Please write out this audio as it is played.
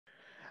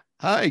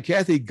Hi,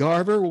 Kathy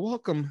Garver.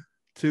 Welcome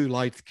to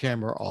Lights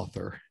Camera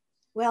Author.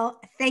 Well,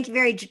 thank you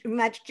very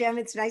much, Jim.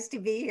 It's nice to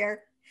be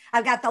here.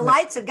 I've got the Well,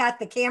 lights, I've got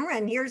the camera,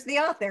 and here's the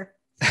author.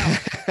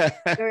 So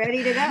we're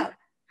ready to go.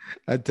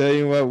 I tell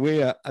you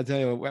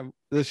what,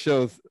 this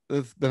has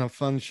been a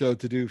fun show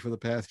to do for the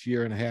past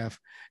year and a half,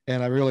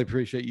 and I really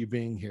appreciate you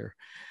being here.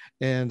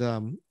 And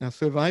now,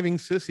 Surviving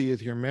Cissy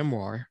is your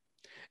memoir,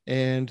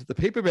 and the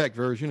paperback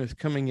version is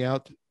coming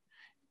out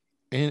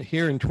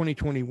here in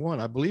 2021,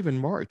 I believe in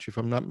March, if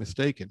I'm not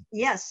mistaken.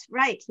 Yes,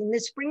 right, in the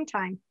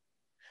springtime.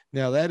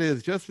 Now, that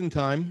is just in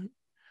time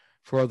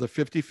for the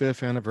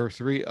 55th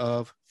anniversary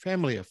of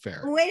Family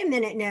Affair. Wait a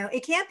minute now.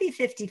 It can't be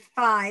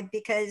 55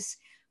 because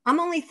I'm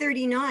only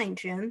 39,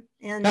 Jim,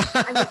 and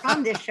I was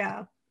on this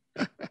show.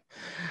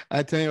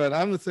 I tell you what,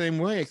 I'm the same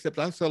way, except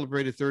I've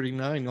celebrated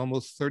 39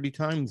 almost 30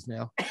 times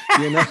now.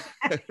 You know?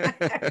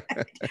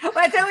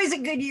 Well, it's always a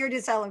good year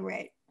to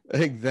celebrate.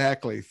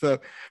 Exactly. So,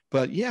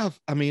 but yeah,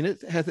 I mean,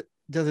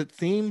 does it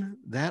seem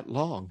that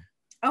long?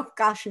 Oh,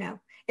 gosh, no.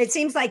 It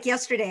seems like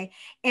yesterday.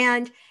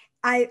 And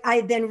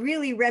I've been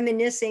really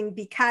reminiscing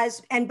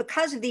because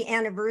of the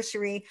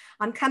anniversary,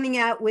 I'm coming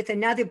out with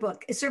another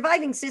book.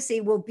 Surviving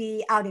Cissy will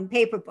be out in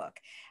paper book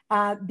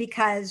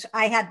because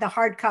I had the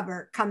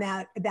hardcover come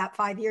out about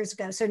 5 years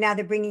ago. So now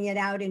they're bringing it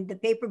out in the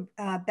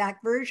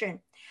paperback version.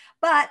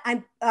 But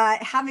I'm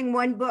having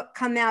one book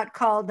come out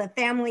called The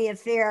Family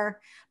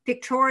Affair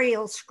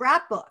Pictorial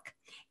Scrapbook.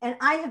 And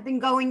I have been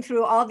going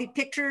through all the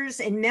pictures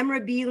and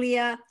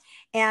memorabilia,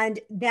 and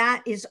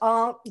that is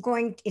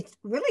it's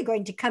really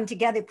going to come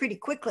together pretty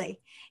quickly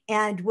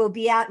and will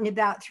be out in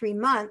about 3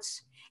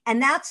 months.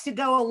 And that's to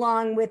go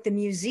along with the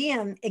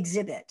museum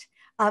exhibit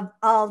of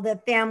all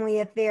the Family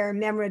Affair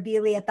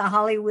memorabilia at the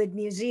Hollywood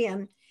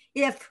Museum.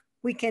 If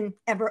we can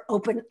ever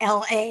open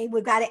LA,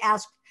 we've got to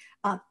ask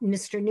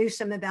Mr.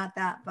 Newsom about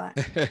that. But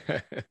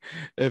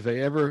if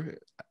they ever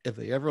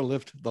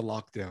lift the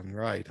lockdown,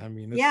 right? I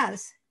mean,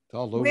 yes. It's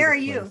all over. Where are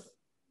you?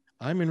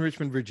 I'm in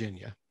Richmond,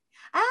 Virginia.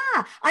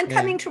 I'm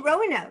coming to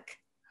Roanoke.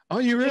 Oh,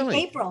 you really?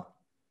 In April.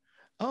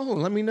 Oh,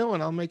 let me know,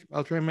 and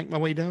I'll try and make my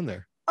way down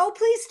there. Oh,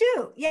 please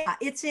do. Yeah,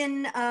 it's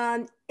in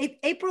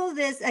April.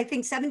 I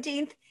think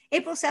 17th,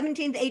 April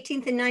 17th,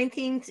 18th, and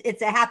 19th.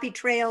 It's a Happy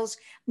Trails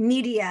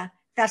Media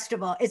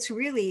Festival. It's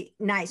really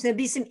nice. There'll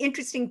be some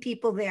interesting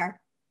people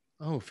there.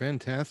 Oh,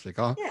 fantastic!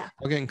 I'll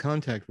get in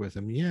contact with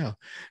them. Yeah.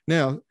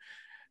 Now,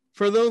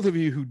 for those of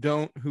you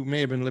who may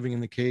have been living in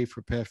the cave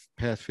for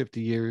past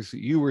 50 years,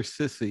 you were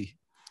Cissy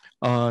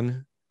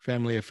on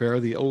Family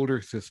Affair, the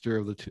older sister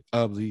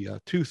of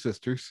the two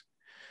sisters,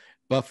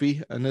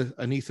 Buffy,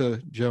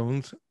 Anissa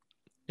Jones,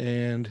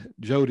 and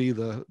Jody,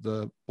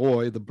 the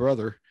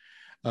brother,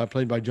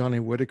 played by Johnny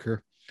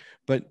Whitaker.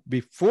 But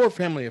before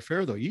Family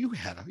Affair, though, you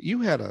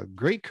had a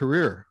great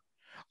career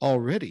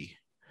already.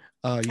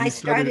 I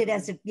started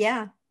as a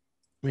I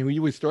mean,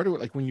 you started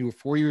like when you were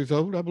 4 years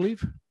old, I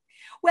believe.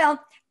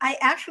 Well, I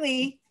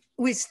actually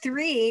was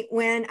 3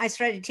 when I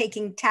started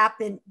taking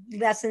tap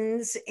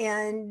lessons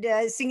and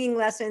singing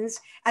lessons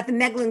at the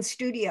Meglin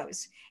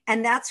Studios.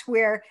 And that's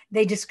where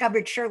they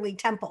discovered Shirley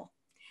Temple.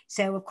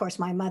 So, of course,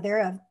 my mother,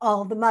 of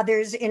all the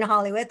mothers in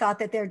Hollywood, thought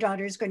that their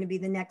daughter is going to be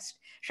the next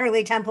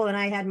Shirley Temple. And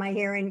I had my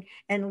hair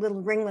and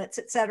little ringlets,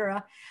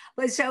 etc.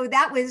 But so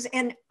that was,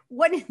 and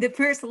one of the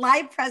first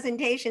live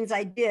presentations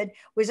I did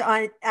was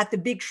at the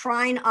Big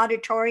Shrine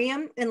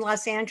Auditorium in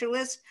Los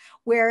Angeles,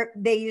 where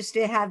they used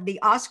to have the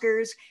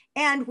Oscars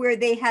and where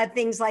they had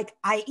things like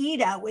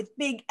Aida with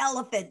big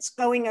elephants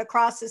going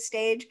across the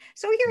stage.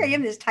 So here I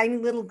am, this tiny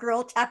little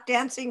girl tap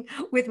dancing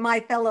with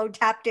my fellow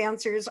tap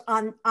dancers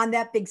on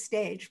that big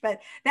stage. But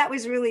that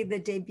was really the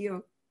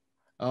debut.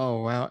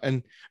 Oh, wow.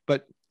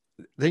 But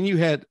then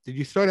did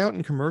you start out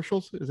in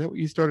commercials? Is that what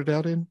you started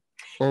out in?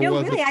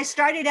 No, really, I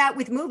started out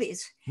with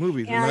movies. The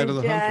Night of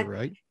the Hunter,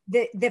 right?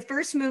 The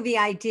first movie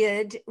I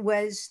did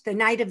was The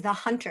Night of the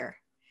Hunter,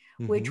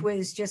 which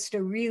was just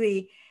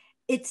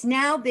it's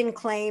now been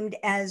claimed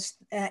as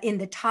in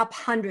the top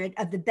 100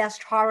 of the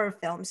best horror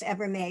films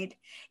ever made.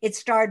 It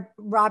starred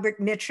Robert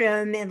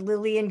Mitchum and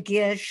Lillian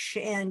Gish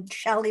and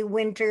Shelley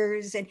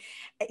Winters, and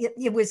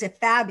it was a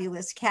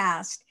fabulous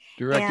cast.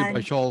 Directed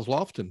by Charles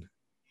Lofton.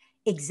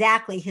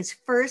 Exactly, his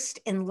first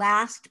and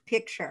last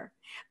picture,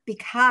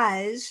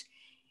 because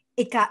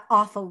it got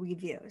awful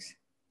reviews.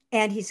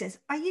 And he says,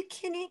 are you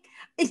kidding?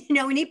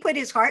 And he put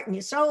his heart and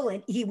his soul,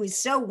 and he was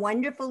so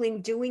wonderful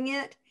in doing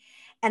it.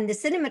 And the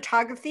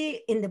cinematography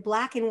in the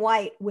black and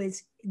white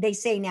was, they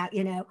say now,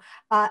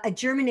 a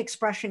German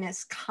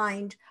expressionist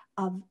kind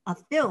of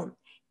film.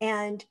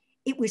 And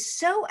it was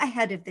so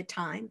ahead of the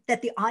time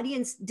that the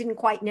audience didn't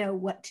quite know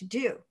what to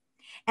do.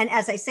 And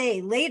as I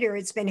say, later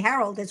it's been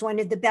heralded as one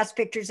of the best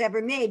pictures ever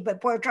made.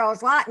 But poor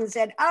Charles Lawton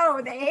said,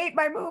 oh, they hate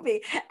my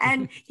movie.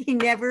 And he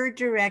never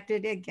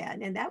directed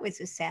again. And that was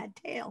a sad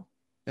tale.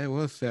 It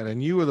was sad.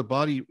 And you were the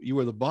body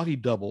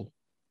double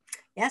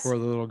for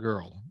the little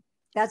girl.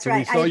 That's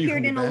right. I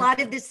appeared in a lot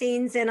of the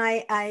scenes, and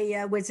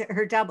I was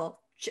her double,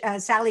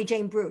 Sally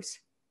Jane Bruce.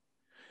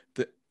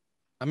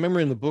 I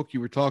remember in the book you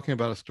were talking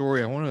about a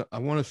story. I want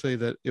to say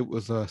that it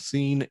was a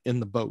scene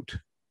in the boat.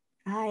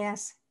 Ah,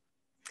 yes.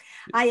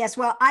 Ah, yes.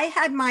 Well, I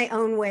had my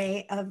own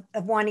way of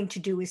wanting to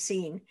do a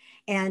scene,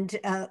 and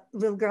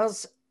little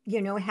girls,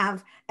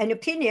 have an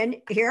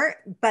opinion here,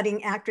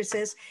 budding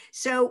actresses.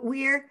 So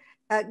we're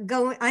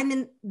going. I'm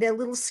in the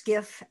little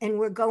skiff, and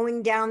we're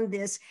going down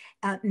this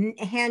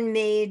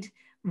handmade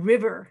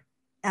river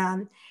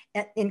um,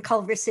 in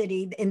Culver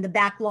City, in the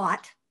back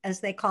lot, as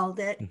they called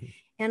it. Mm-hmm.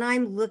 And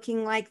I'm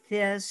looking like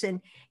this,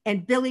 and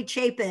Billy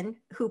Chapin,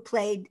 who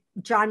played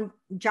John,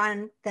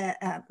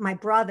 my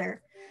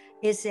brother,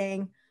 is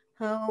saying,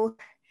 "Oh,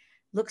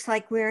 looks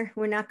like we're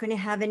not going to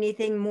have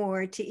anything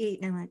more to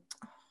eat." And I went,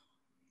 oh.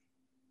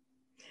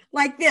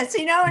 Like this,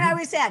 and I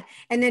was sad.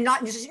 And then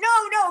not just,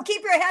 no,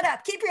 keep your head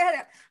up, keep your head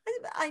up.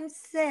 I'm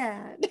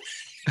sad.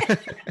 So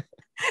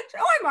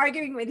I'm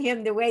arguing with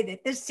him the way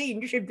that this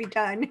scene should be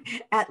done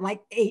at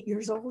like 8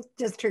 years old,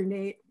 just turned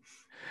 8.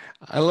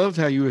 I loved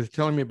how you were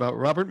telling me about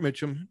Robert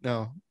Mitchum.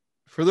 Now,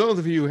 for those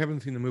of you who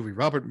haven't seen the movie,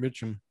 Robert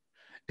Mitchum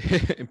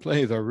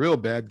plays a real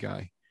bad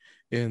guy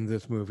in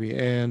this movie,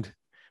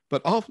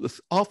 but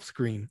off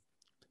screen,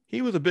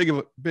 he was a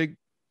big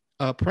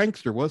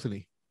prankster, wasn't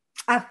he?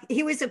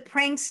 He was a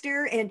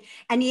prankster,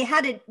 and he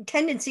had a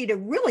tendency to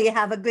really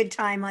have a good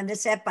time on the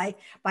set by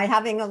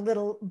having a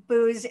little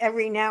booze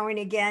every now and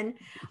again.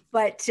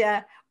 But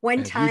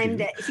one time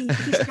that he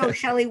stole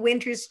Shelley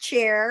Winter's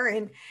chair,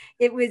 and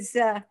it was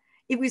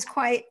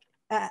quite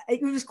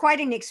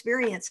an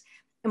experience.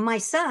 And my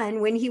son,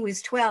 when he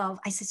was 12,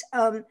 I says,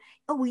 "Oh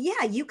well,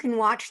 yeah, you can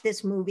watch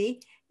this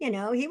movie."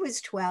 He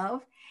was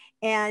 12,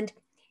 and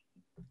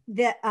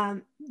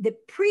the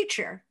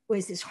preacher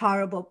was this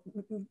horrible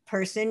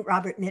person,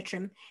 Robert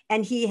Mitchum,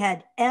 and he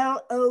had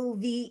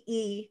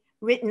LOVE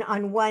written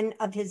on one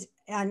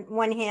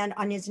hand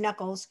on his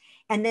knuckles,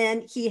 and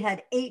then he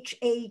had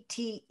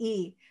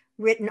HATE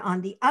written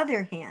on the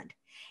other hand.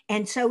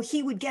 And so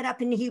he would get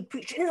up and he would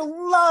preach, and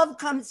love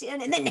comes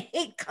in, and then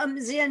hate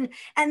comes in,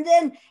 and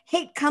then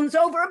hate comes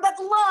over, but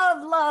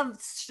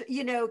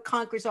love,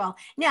 conquers all.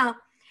 Now,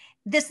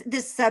 this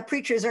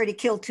preacher has already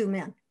killed 2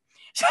 men.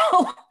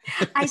 So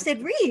I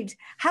said, "Reed,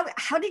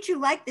 how did you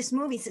like this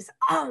movie?" He says,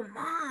 "Oh,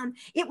 Mom,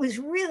 it was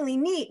really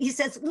neat." He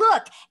says,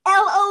 "Look,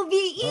 LOVE,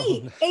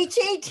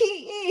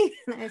 HATE."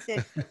 And I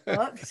said,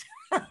 "Oops,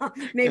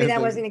 maybe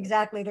that wasn't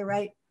exactly the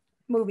right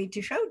movie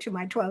to show to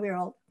my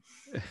 12-year-old.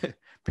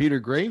 Peter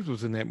Graves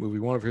was in that movie,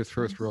 one of his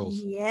first roles.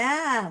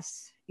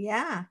 Yes,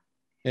 yeah.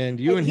 And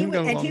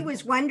he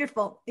was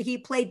wonderful. He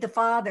played the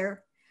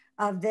father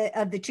of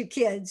the 2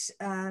 kids,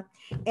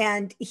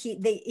 and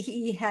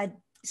he had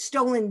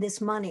stolen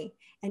this money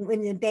and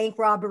in the bank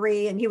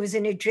robbery, and he was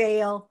in a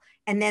jail,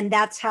 and then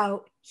that's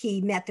how he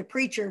met the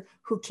preacher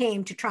who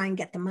came to try and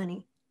get the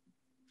money.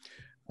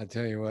 I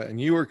tell you what,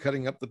 and you were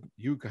cutting up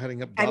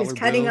I was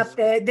cutting bills. Up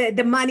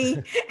the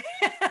money.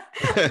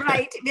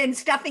 Right, then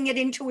stuffing it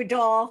into a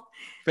doll.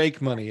 Fake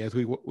money, as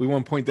we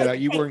want to point that out.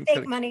 You weren't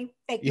fake money.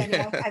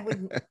 No, I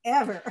wouldn't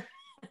ever.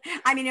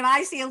 I mean, if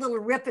I see a little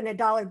rip in a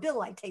dollar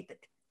bill, I tape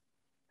it.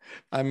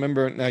 I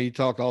remember. Now, you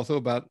talked also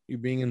about you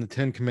being in the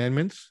 10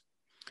 Commandments.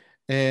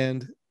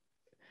 And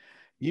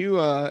you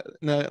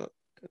now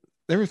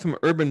there were some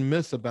urban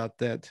myths about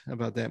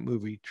that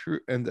movie. True,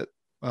 and that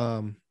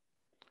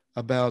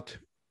about,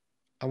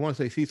 I want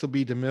to say, Cecil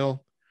B. DeMille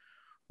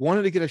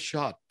wanted to get a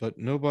shot, but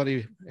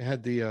nobody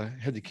had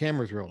the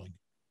cameras rolling.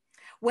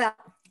 Well,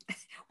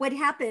 what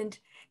happened,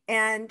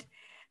 and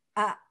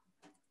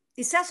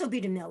Cecil B.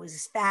 DeMille was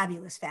this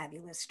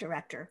fabulous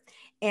director,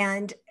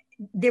 and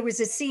there was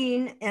a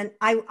scene, and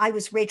I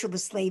was Rachel the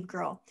slave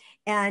girl,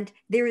 and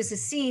there is a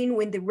scene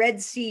when the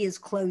Red Sea is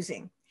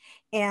closing,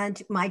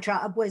 and my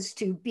job was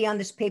to be on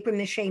this paper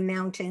mache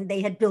mountain.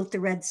 They had built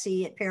the Red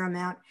Sea at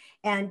Paramount,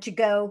 and to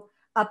go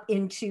up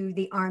into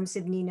the arms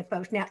of Nina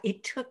Foch. Now,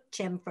 it took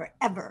Tim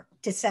forever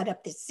to set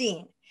up this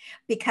scene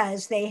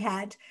because they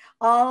had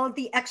all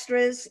the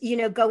extras,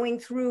 going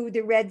through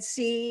the Red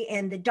Sea,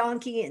 and the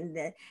donkey and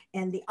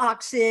the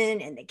oxen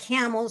and the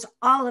camels,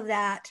 all of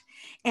that.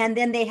 And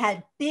then they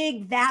had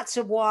big vats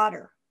of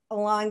water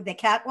along the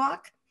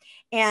catwalk.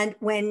 And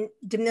when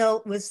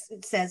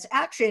DeMille says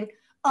action,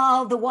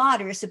 all the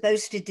water is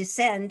supposed to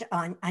descend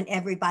on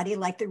everybody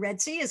like the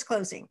Red Sea is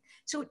closing.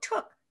 So it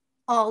took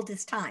all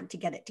this time to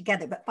get it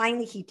together, but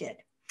finally he did.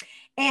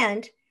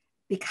 And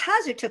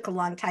because it took a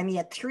long time, he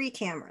had 3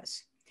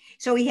 cameras.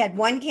 So he had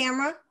 1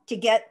 camera to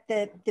get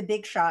the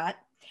big shot,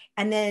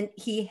 and then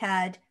he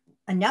had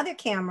another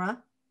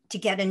camera to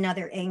get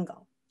another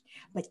angle.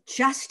 But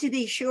just to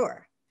be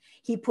sure,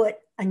 he put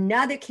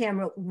another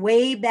camera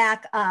way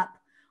back up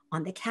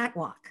on the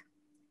catwalk.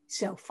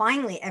 So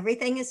finally,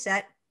 everything is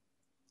set.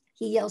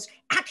 He yells,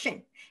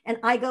 "Action!" And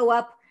I go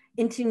up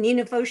into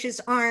Nina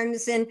Foch's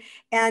arms, and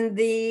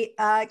the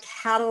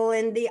cattle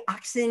and the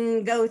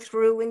oxen go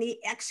through, and the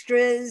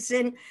extras,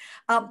 and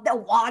the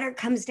water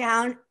comes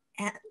down,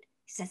 and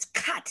he says,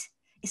 "Cut."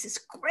 He says,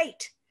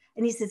 "Great."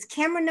 And he says,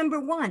 "Camera number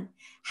 1,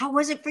 how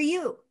was it for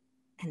you?"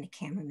 And the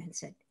cameraman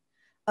said,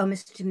 "Oh,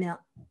 Mr. DeMille,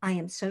 I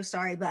am so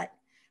sorry, but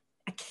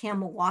a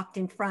camel walked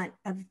in front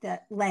of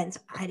the lens.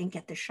 I didn't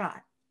get the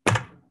shot.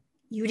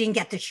 You didn't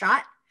get the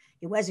shot?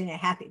 He wasn't a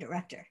happy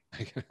director.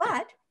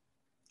 But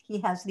he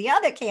has the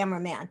other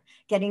cameraman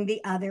getting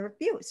the other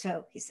view.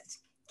 So he says,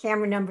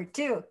 camera number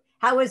 2,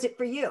 how was it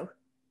for you?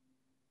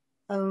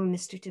 Oh,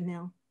 Mr.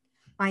 DeMille,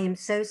 I am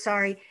so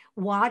sorry.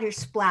 Water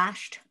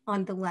splashed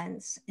on the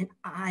lens and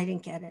I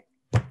didn't get it.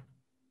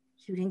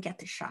 You didn't get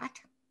the shot?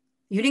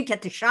 You didn't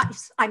get the shot?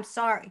 I'm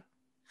sorry.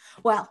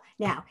 Well,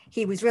 now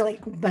he was really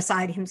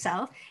beside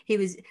himself.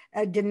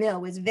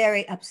 DeMille was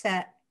very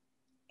upset.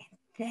 And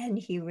then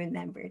he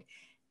remembered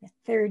the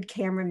third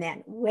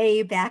cameraman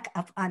way back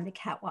up on the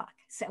catwalk.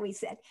 So he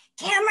said,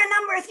 camera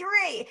number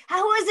 3,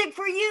 how was it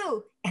for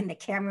you? And the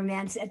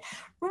cameraman said,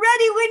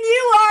 ready when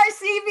you are,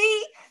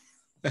 CB.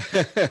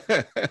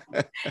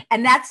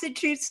 And that's the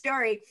true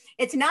story.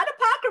 It's not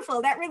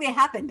apocryphal. That really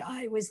happened.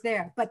 I was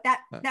there, but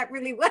that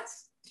really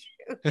was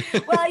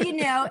true. Well, you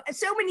know,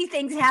 so many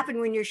things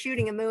happen when you're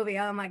shooting a movie.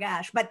 Oh my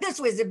gosh. But this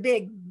was a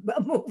big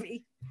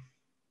movie.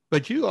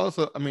 But you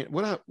also, I mean,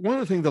 one of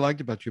the things I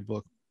liked about your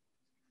book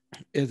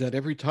is that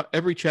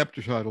every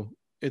chapter title,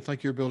 it's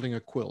like you're building a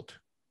quilt.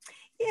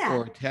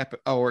 Yeah.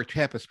 Or a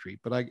tapestry,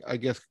 but I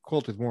guess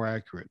quilt is more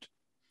accurate.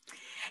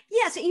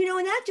 Yes, you know,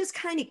 and that just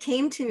kind of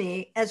came to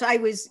me as I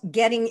was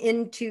getting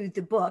into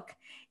the book.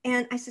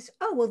 And I said,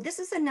 oh, well, this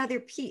is another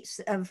piece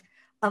of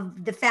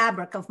the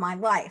fabric of my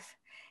life.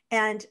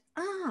 And,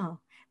 oh,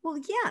 well,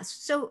 yes.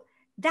 So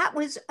that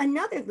was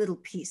another little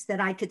piece that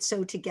I could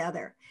sew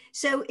together.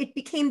 So it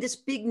became this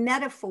big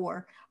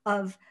metaphor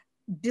of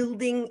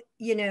building,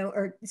 you know,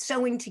 or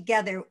sewing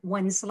together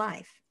one's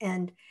life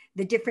and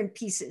the different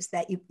pieces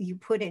that you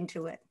put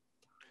into it.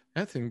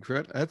 That's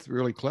incredible. That's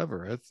really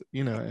clever. That's,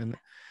 you know,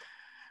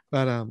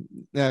 but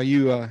now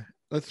you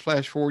let's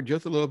flash forward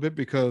just a little bit,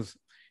 because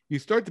you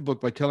start the book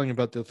by telling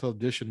about this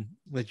audition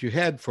that you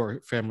had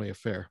for Family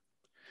Affair,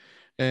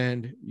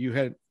 and you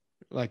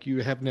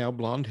have now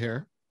blonde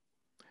hair,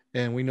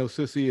 and we know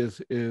Cissy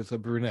is a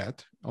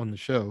brunette on the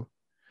show.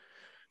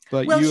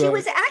 But well, she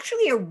was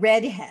actually a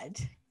redhead.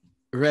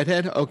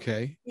 Redhead,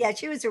 okay. Yeah,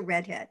 she was a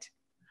redhead.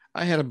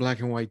 I had a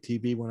black and white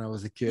TV when I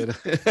was a kid.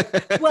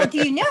 Well, do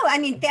you know? I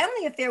mean,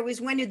 Family Affair was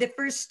one of the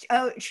first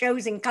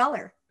shows in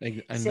color.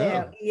 I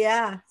know.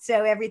 Yeah.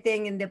 So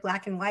everything in the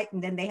black and white,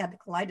 and then they had the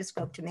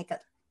kaleidoscope to make it.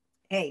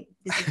 Hey,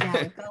 this is now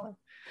in color.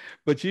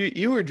 But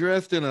you were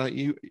dressed in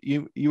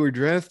you were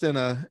dressed in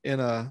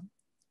a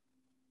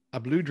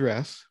blue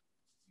dress.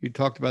 You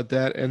talked about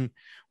that, and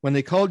when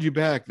they called you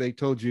back, they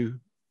told you,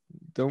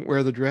 "Don't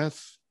wear the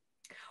dress."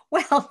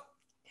 Well,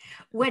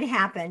 what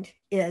happened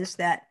is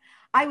that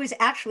I was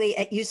actually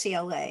at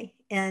UCLA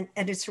and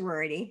at a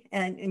sorority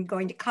and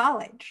going to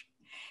college,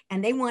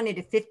 and they wanted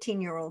a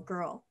 15-year-old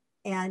girl.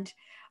 And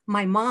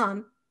my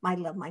mom, I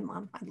love my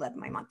mom.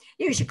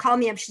 You know, she called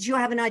me up. She said, "You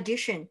have an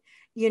audition,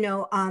 you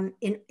know,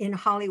 in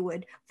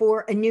Hollywood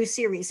for a new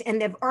series,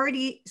 and they've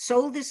already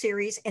sold the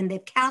series and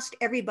they've cast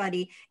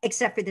everybody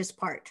except for this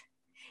part."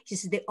 She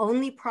said, "The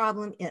only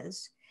problem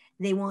is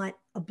they want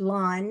a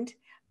blonde,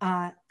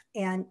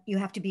 and you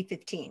have to be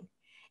 15."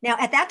 Now,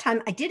 at that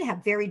time, I did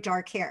have very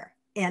dark hair.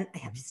 And I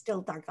have still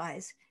dark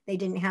eyes. They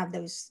didn't have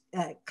those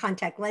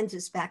contact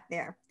lenses back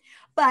there.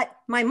 But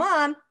my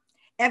mom,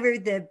 ever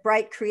the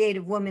bright,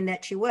 creative woman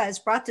that she was,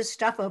 brought this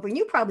stuff over. And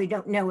you probably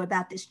don't know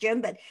about this, Jim,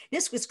 but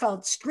this was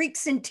called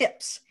Streaks and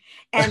Tips.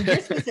 And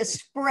this was a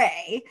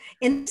spray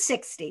in the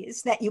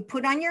 60s that you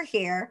put on your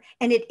hair,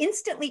 and it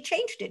instantly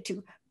changed it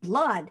to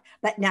blonde.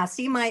 But now,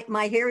 see,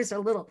 my hair is a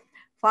little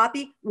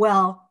floppy.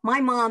 Well,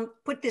 my mom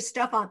put this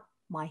stuff on.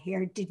 My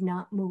hair did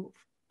not move.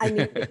 I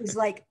mean, it was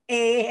like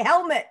a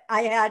helmet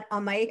I had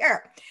on my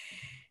hair.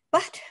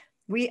 But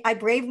I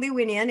bravely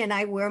went in and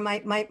I wore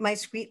my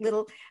sweet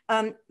little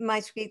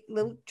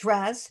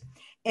dress.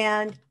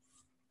 And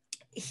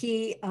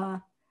he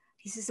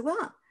says,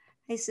 "Well,"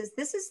 he says,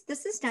 this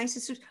is nice." He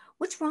says,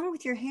 "What's wrong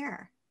with your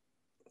hair?"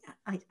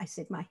 I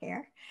said, "My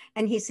hair?"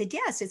 And he said,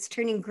 "Yes, it's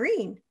turning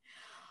green."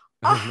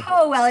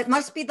 Oh, well, it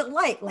must be the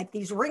light, like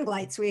these ring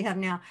lights we have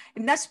now.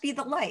 It must be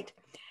the light.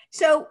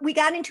 So we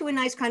got into a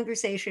nice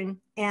conversation,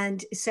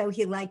 and so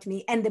he liked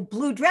me. And the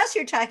blue dress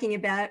you're talking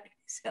about,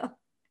 so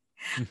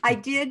I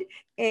did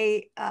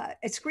a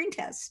screen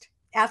test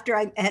after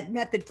I had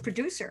met the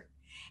producer,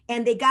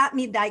 and they got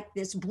me like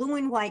this blue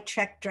and white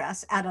check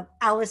dress out of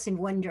Alice in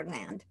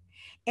Wonderland,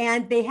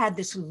 and they had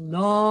this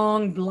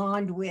long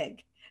blonde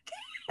wig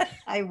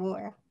I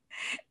wore.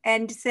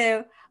 And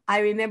so I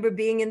remember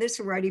being in the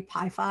sorority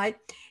Pi Phi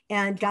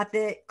and got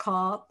the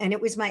call, and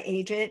it was my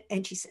agent.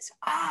 And she says,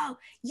 "Oh,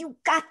 you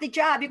got the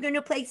job. You're going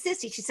to play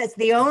Cissy." She says,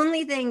 "The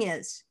only thing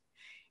is,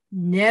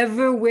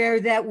 never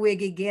wear that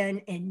wig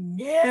again and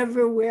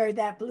never wear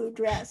that blue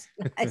dress."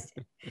 I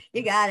said,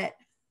 "You got it."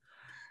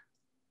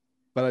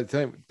 But I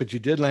think, but you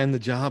did land the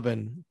job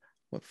in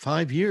what,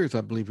 5 years,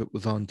 I believe it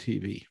was on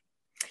TV.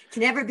 It's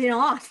never been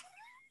off.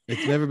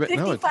 It's never been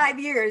 55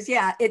 years.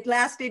 Yeah, it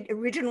lasted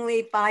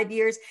originally 5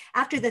 years.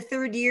 After the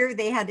third year,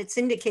 they had it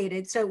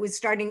syndicated, so it was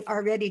starting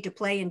already to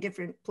play in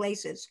different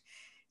places.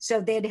 So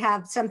they'd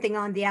have something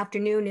on the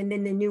afternoon and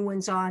then the new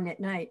ones on at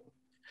night.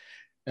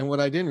 And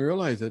what I didn't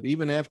realize that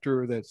even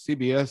after that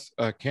CBS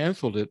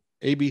canceled it,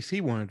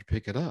 ABC wanted to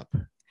pick it up.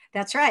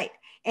 That's right.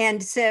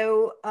 And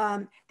so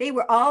they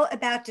were all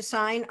about to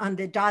sign on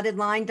the dotted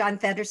line, Don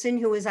Fedderson,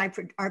 who was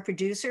our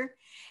producer.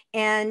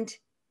 And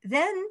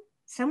then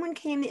someone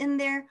came in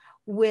there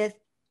with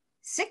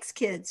 6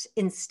 kids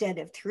instead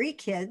of 3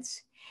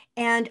 kids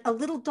and a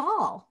little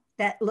doll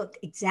that looked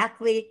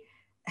exactly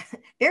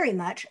very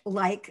much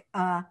like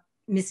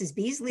Mrs.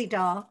 Beasley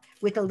doll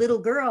with a little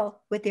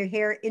girl with her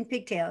hair in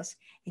pigtails.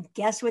 And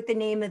guess what the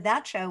name of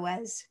that show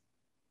was?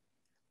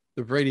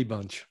 The Brady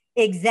Bunch.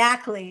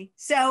 Exactly.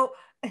 So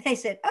they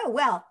said, oh,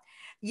 well,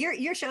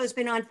 your show's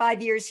been on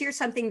 5 years. Here's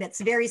something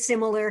that's very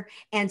similar.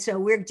 And so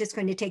we're just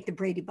going to take the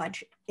Brady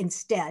Bunch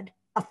instead,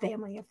 A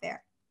Family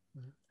Affair.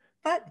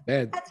 But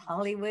that's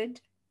Hollywood.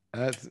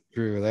 That's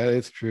true. That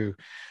is true.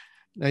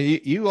 Now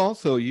you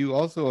also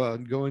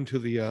go into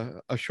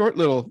the a short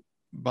little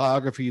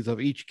biographies of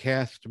each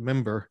cast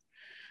member.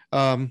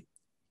 I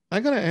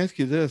got to ask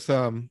you this.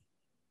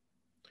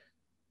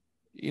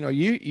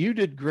 You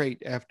did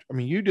great after. I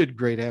mean, you did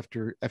great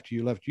after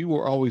you left. You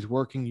were always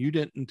working.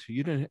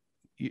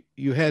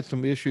 You had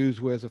some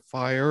issues with a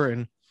fire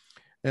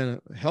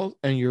and health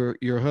and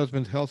your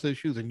husband's health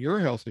issues and your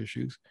health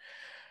issues.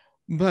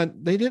 But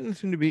they didn't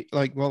seem to be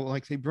like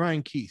say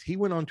Brian Keith. He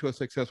went on to a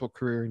successful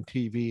career in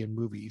TV and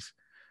movies,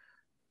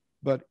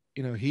 but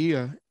he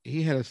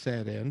had a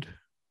sad end.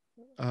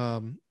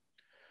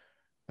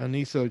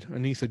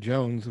 Anissa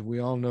Jones, we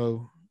all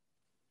know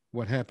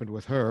what happened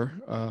with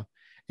her.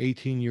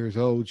 18 years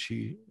old,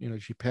 she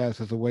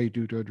passes away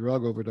due to a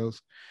drug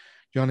overdose.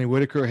 Johnny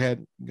Whitaker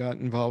had got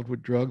involved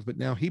with drugs, but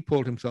now he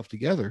pulled himself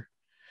together.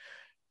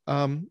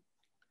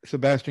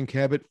 Sebastian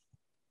Cabot,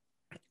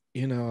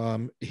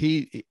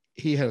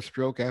 he had a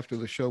stroke after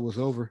the show was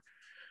over.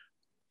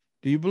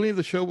 Do you believe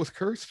the show was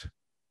cursed?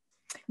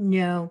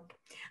 No.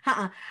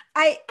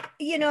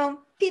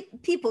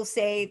 People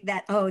say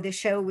that, oh, the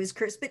show was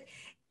cursed, but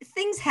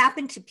things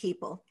happen to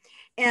people.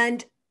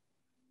 And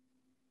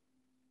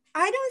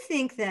I don't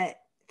think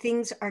that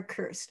things are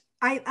cursed.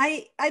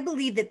 I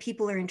believe that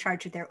people are in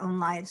charge of their own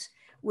lives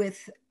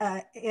with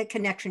a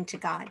connection to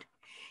God.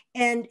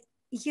 And,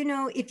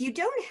 if you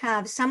don't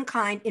have some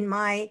kind, in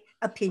my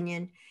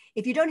opinion,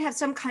 if you don't have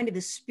some kind of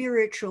a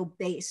spiritual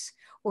base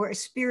or a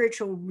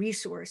spiritual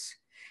resource,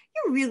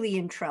 you're really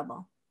in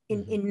trouble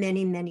in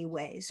many, many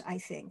ways, I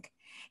think.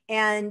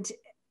 And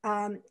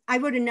I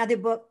wrote another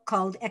book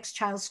called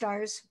Ex-Child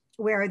Stars,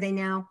 Where Are They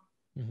Now?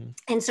 Mm-hmm.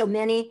 And so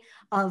many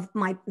of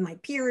my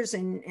peers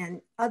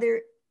and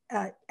other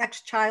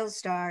ex-child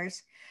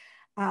stars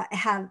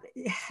have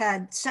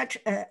had such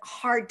a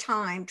hard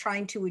time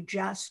trying to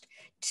adjust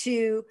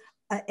to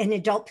an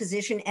adult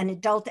position, an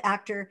adult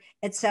actor,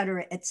 et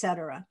cetera, et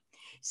cetera.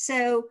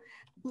 So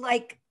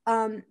like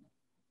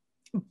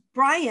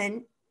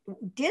Brian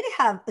did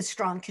have a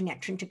strong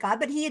connection to God,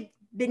 but he had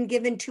been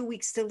given 2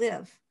 weeks to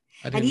live.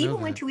 And he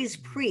even went to his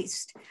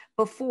priest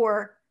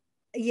before,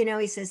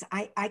 he says,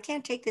 I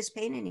can't take this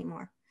pain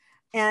anymore.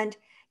 And,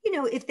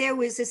 if there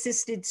was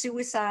assisted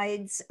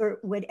suicides or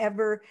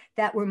whatever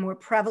that were more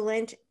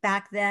prevalent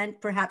back then,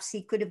 perhaps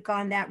he could have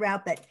gone that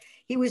route, but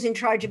he was in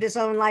charge of his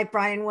own life,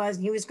 Brian was,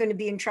 and he was going to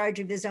be in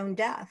charge of his own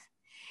death.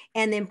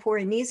 And then poor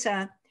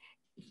Anissa,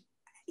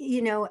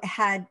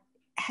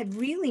 had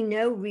really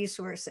no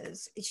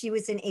resources. She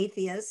was an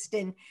atheist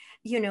and,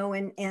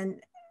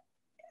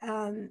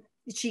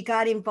 she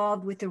got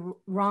involved with the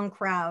wrong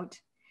crowd.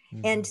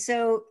 Mm-hmm. And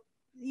so,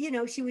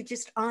 she was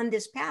just on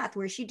this path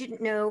where she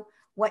didn't know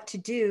what to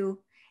do.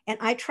 And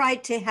I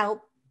tried to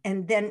help.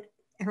 And then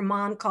her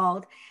mom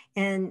called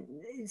and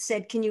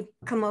said, can you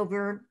come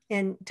over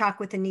and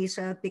talk with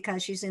Anissa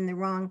because she's in the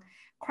wrong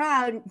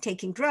crowd,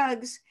 taking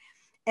drugs.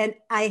 And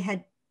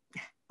I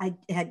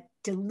had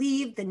to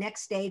leave the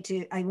next day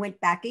I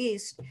went back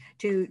east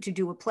to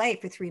do a play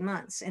for 3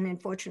 months. And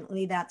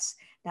unfortunately, that's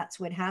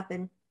what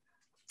happened.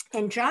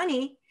 And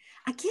Johnny,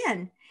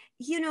 again,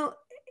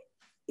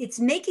 it's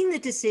making the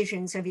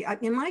decisions of,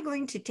 am I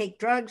going to take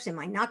drugs? Am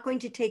I not going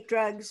to take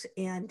drugs?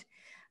 And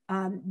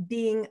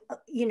being,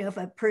 if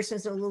a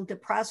person's a little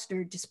depressed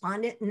or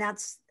despondent, and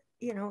that's,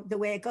 the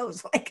way it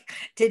goes. Like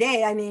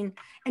today,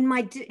 and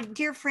my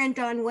dear friend,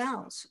 Dawn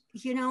Wells,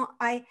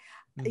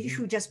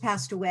 who just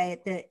passed away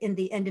in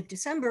the end of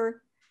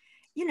December,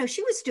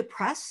 she was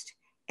depressed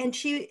and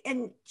she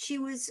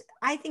was,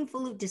 I think,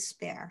 full of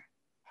despair.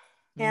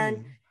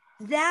 And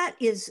that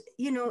is,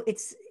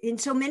 it's in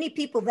so many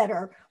people that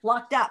are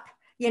locked up,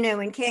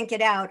 and can't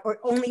get out or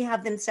only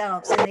have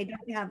themselves and they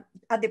don't have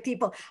other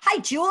people. Hi,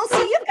 Jules, see,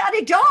 you've got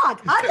a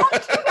dog. I've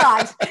got 2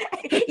 dogs.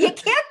 You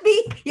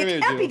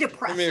can't be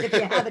depressed if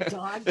you have a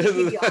dog.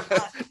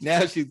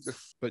 Now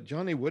but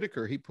Johnny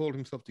Whitaker, he pulled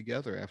himself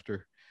together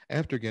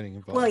after getting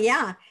involved. Well,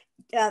 yeah.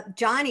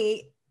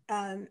 Johnny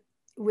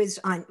was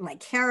on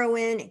like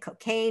heroin and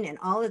cocaine and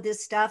all of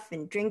this stuff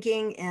and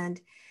drinking and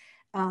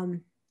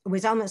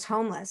was almost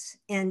homeless.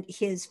 And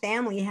his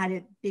family had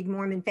a big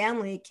Mormon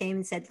family, came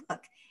and said,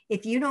 look,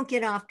 if you don't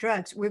get off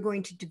drugs, we're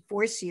going to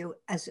divorce you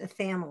as a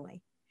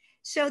family.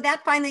 So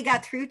that finally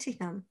got through to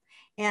him,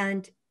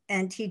 and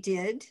he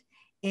did.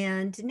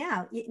 And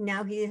now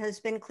he has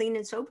been clean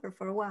and sober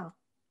for a while.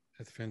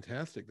 That's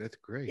fantastic. That's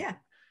great. Yeah.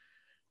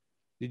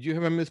 Did you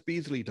have a Miss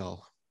Beasley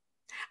doll?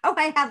 Oh,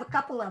 I have a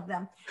couple of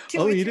them.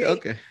 Two or you three. Did?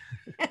 Okay.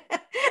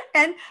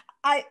 And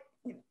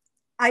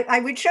I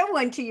would show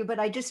one to you, but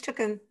I just took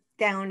them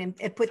down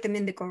and put them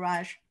in the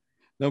garage.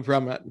 No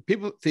problem.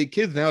 People see,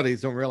 kids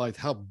nowadays don't realize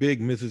how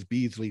big Mrs.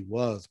 Beasley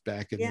was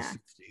back in the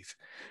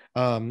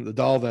 60s. The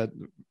doll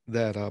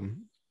that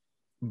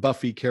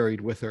Buffy carried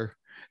with her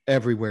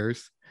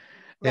everywheres.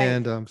 Right.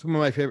 And I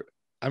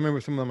remember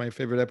some of my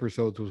favorite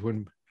episodes was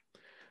when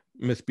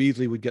Miss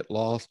Beasley would get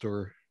lost,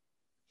 or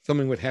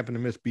something would happen to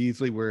Miss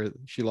Beasley where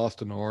she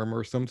lost an arm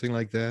or something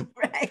like that.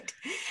 Right.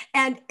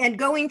 And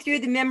going through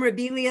the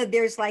memorabilia,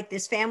 there's like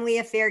this family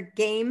affair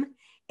game,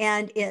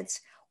 and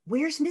it's,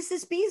 where's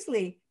Mrs.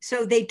 Beasley?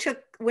 So they took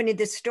one of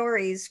the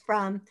stories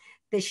from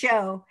the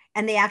show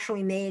and they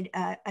actually made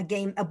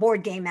a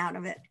board game out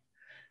of it.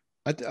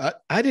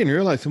 I didn't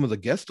realize some of the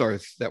guest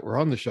stars that were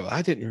on the show.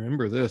 I didn't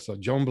remember this.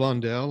 Joan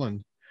Blondell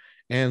and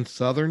Ann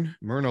Southern,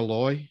 Myrna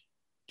Loy,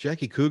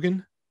 Jackie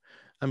Coogan.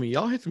 I mean,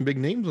 y'all had some big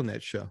names on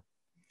that show.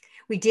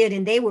 We did,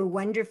 and they were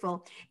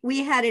wonderful.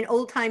 We had an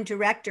old-time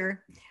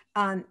director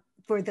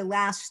for the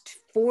last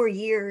 4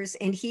 years,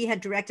 and he had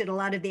directed a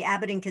lot of the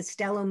Abbott and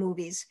Costello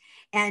movies,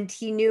 and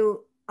he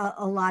knew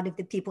a lot of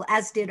the people,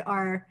 as did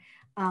our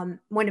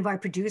one of our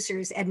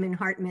producers, Edmund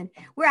Hartman.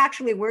 We're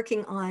actually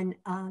working on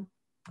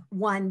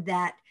one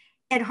that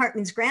Ed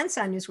Hartman's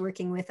grandson is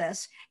working with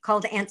us,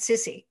 called Aunt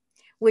Cissy,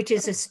 which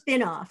is a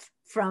spin-off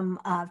from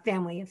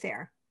Family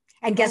Affair.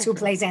 And guess who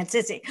plays Aunt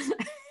Cissy?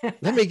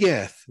 Let me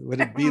guess.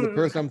 Would it be the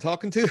person I'm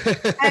talking to?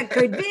 That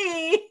could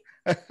be.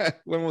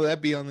 When will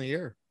that be on the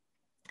air?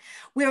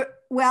 We've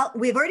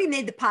already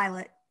made the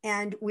pilot,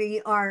 and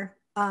we're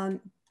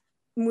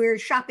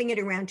shopping it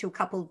around to a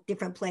couple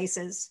different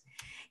places.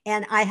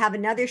 And I have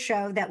another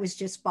show that was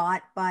just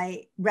bought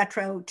by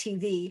Retro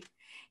TV.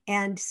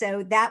 And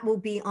so that will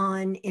be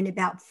on in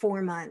about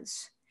 4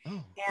 months.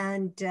 Oh.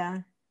 And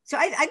so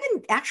I've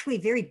been actually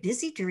very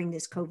busy during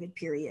this COVID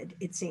period,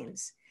 it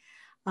seems.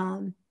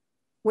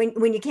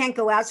 When you can't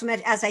go out so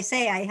much, as I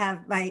say, I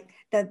have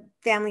the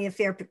Family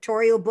Affair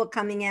pictorial book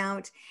coming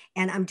out,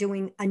 and I'm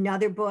doing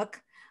another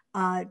book,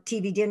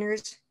 TV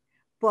Dinners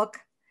book.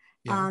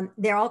 Yeah.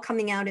 They're all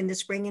coming out in the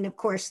spring. And of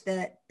course,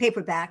 the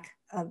paperback,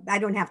 I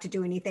don't have to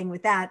do anything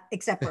with that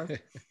except for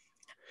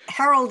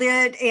herald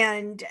it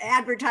and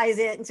advertise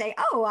it and say,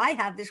 oh, I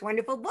have this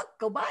wonderful book,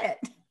 go buy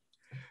it.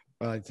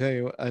 I tell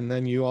you, and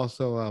then you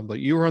also, but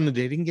you were on the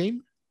dating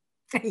game?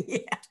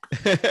 Yeah.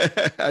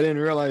 I didn't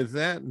realize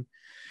that.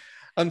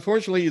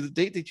 Unfortunately, the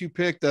date that you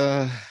picked,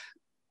 I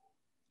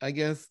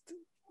guess,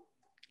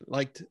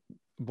 liked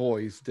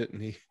boys,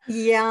 didn't he?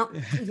 Yeah.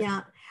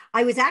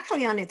 I was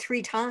actually on it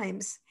 3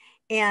 times.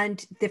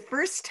 And the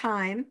first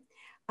time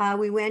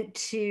we went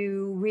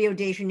to Rio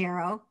de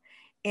Janeiro,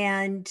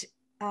 and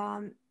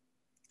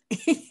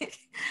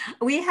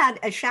we had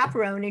a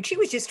chaperone, and she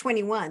was just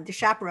 21, the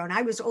chaperone.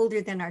 I was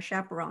older than our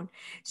chaperone.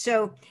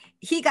 So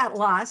he got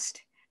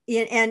lost,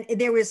 and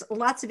there was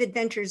lots of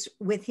adventures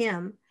with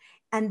him.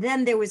 And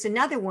then there was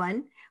another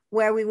one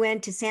where we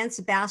went to San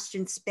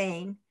Sebastian,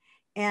 Spain.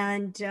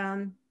 And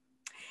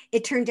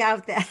it turned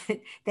out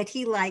that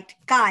he liked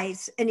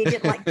guys and he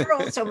didn't like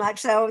girls so much.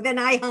 So then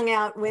I hung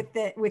out with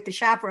the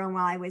chaperone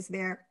while I was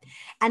there.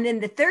 And then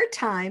the third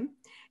time,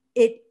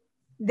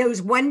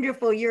 those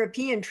wonderful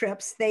European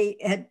trips, they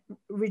had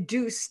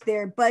reduced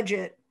their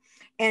budget.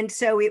 And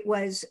so it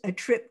was a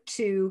trip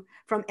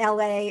from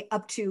LA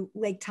up to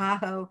Lake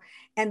Tahoe.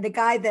 And the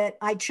guy that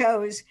I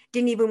chose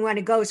didn't even want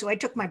to go. So I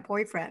took my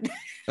boyfriend.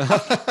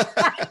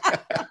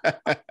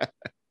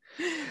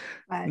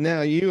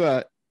 Now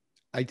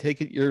I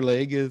take it your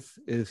leg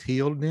is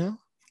healed now?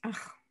 Oh,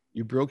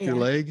 you broke your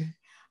leg?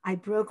 I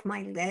broke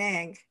my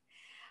leg.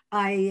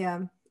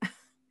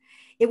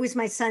 It was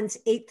my son's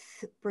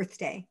 8th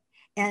birthday.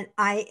 And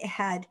I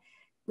had,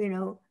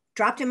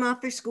 dropped him off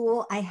for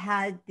school. I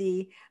had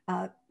the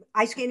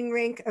ice skating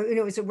rink,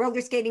 it was a roller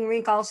skating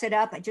rink all set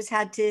up. I just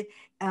had to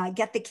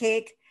get the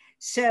cake.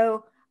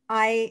 So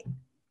I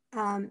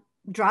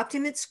dropped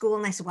him at school,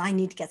 and I said, well, I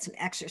need to get some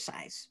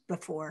exercise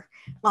before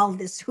all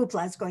this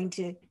hoopla is going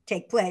to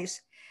take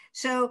place.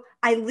 So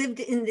I lived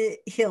in the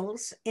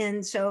hills.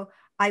 And so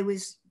I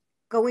was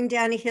going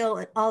down a hill,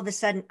 and all of a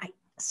sudden I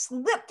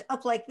slipped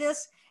up like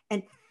this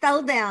and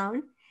fell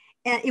down.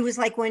 And it was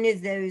like one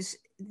of those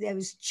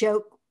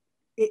joke,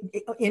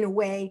 in a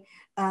way,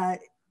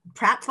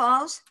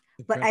 pratfalls.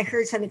 But I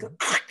heard something go,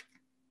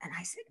 and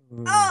I said,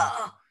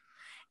 oh.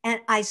 And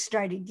I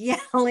started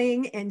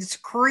yelling and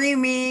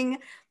screaming.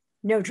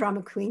 No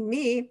drama queen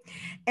me.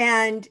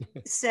 And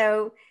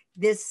so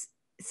this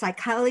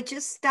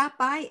psychologist stopped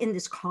by in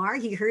this car.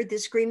 He heard the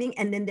screaming.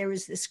 And then there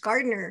was this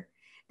gardener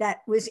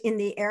that was in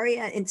the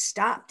area and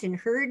stopped and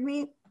heard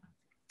me.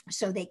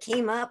 So they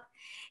came up,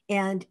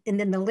 and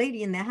then the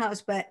lady in the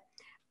house. But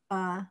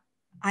I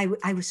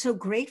was so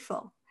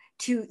grateful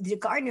to the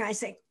gardener, I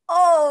say,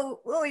 oh,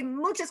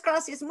 muchas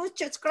gracias,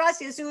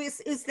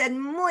 usted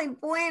muy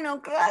bueno,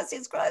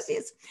 gracias,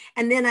 gracias.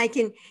 And then I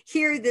can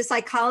hear the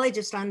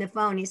psychologist on the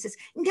phone. He says,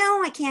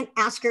 no, I can't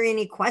ask her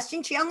any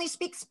questions. She only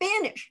speaks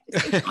Spanish.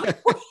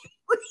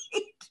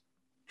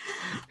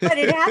 But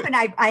it happened.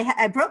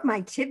 I broke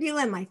my tibia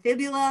and my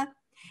fibula.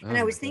 And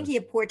I was thinking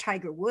of poor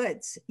Tiger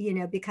Woods,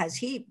 because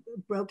he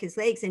broke his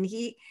legs and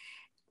he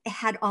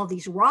had all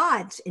these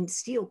rods and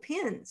steel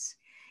pins.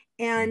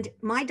 And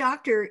my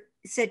doctor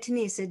said to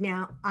me, he said,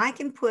 now I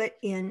can put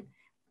in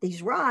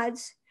these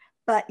rods,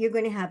 but you're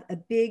going to have a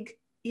big,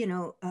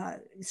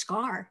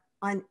 scar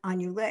on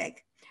your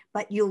leg,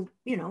 but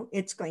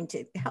it's going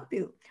to help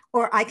you.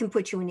 Or I can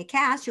put you in a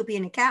cast. You'll be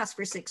in a cast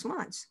for 6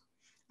 months.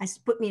 I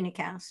said, put me in a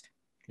cast.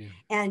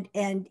 Yeah.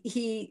 And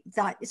he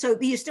thought, so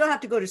you still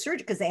have to go to surgery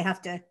because they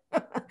have to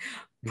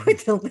put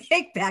the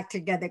leg back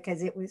together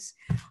because it was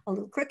a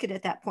little crooked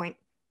at that point.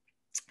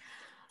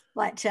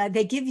 But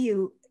they give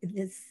you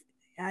this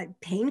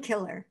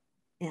painkiller.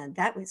 And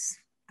that was,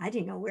 I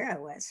didn't know where I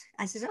was.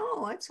 I said,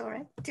 oh, that's all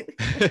right.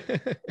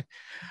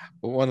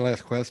 Well, one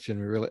last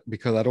question,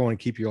 because I don't want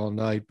to keep you all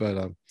night,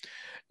 but,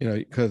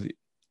 because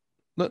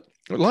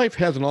life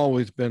hasn't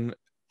always been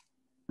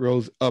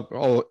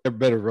all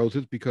bed of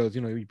roses, because,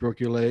 you broke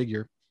your leg,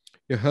 your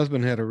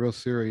husband had a real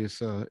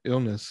serious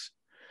illness,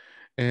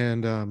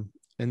 and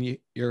you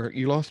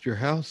lost your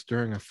house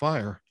during a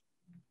fire.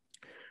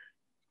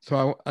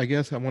 So I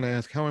guess I want to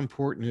ask, how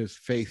important is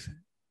faith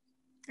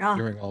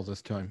during all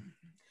this time?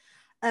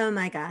 Oh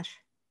my gosh.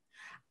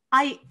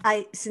 I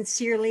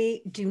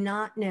sincerely do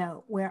not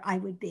know where I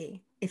would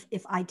be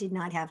if I did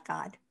not have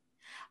God.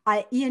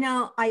 I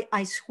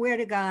swear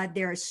to God,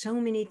 there are so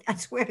many, I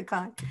swear to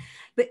God,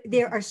 but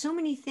there are so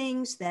many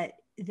things that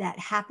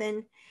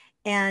happen,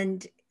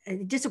 and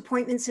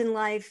disappointments in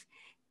life.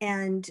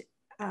 And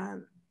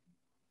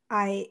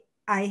I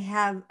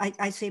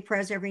say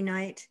prayers every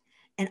night,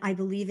 and I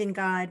believe in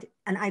God,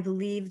 and I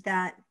believe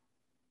that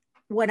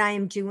what I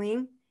am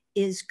doing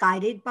is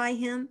guided by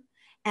him.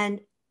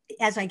 And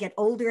as I get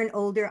older and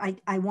older,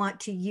 I want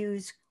to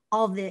use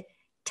all the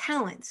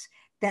talents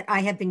that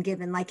I have been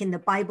given. Like in the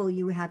Bible,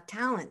 you have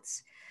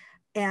talents.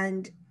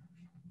 And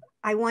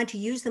I want to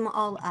use them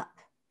all up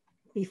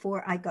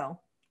before I go.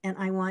 And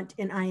I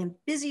am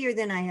busier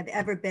than I have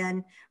ever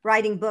been,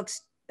 writing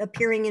books,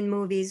 appearing in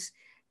movies,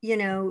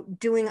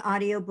 doing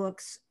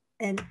audiobooks.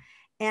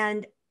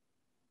 And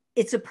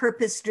it's a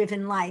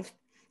purpose-driven life,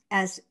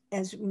 as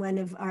one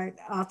of our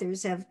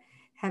authors have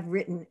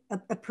written.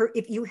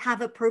 If you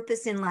have a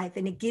purpose in life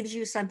and it gives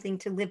you something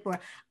to live for.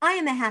 I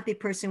am a happy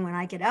person when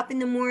I get up in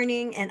the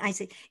morning and I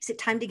say, is it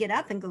time to get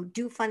up and go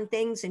do fun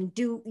things and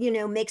do,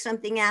 make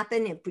something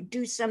happen and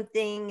produce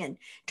something and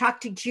talk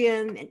to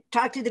Jim and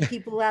talk to the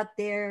people out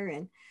there.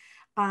 And,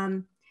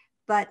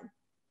 but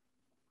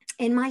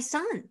in my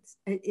son's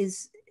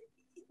it's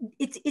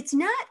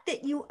not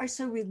that you are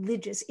so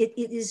religious. It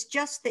is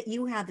just that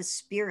you have a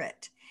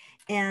spirit.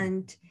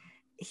 And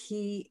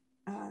he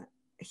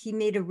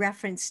made a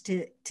reference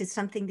to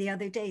something the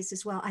other day. He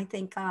says, well, I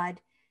thank God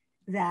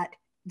that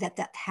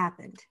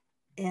happened.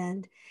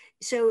 And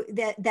so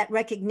that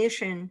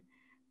recognition,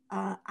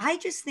 I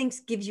just think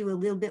gives you a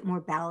little bit more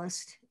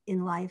ballast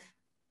in life.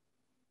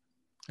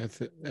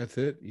 That's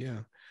it. Yeah.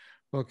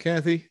 Well,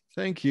 Kathy,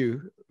 thank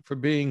you for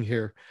being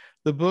here.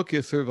 The book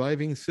is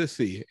Surviving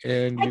Cissy.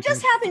 And I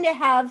just happen to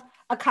have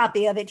a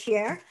copy of it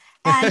here.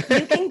 And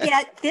you can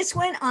get this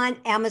one on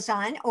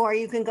Amazon, or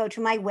you can go to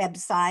my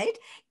website,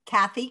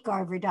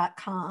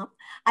 kathygarver.com.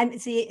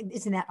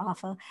 Isn't that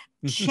awful?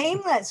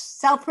 Shameless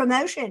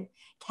self-promotion.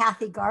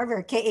 Kathy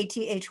Garver,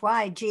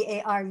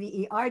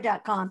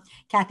 KathyGarver.com,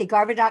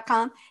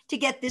 kathygarver.com to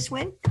get this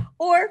one,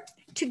 or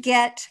to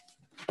get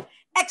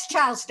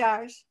Ex-Child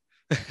Stars,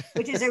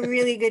 which is a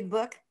really good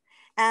book.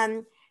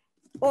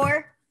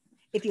 Or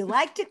if you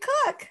like to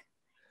cook,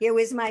 here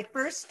was my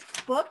first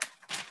book,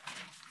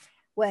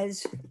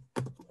 was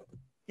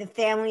the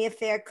Family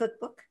Affair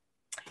Cookbook.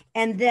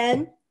 And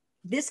then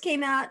this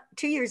came out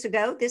 2 years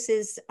ago. This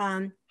is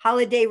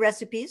holiday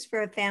recipes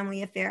for a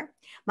family affair.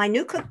 My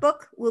new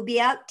cookbook will be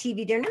out,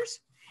 TV Dinners.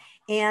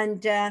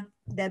 And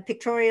the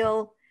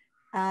pictorial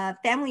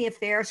Family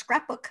Affair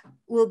scrapbook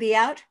will be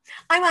out.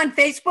 I'm on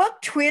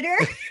Facebook, Twitter.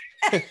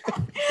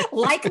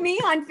 Like me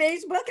on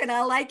Facebook and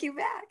I'll like you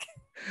back.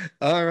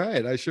 All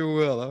right, I sure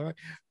will. All right.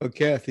 Well,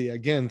 Kathy,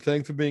 again,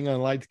 thanks for being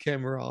on Lights,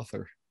 Camera,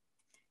 Author.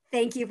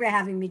 Thank you for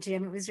having me,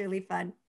 Jim. It was really fun.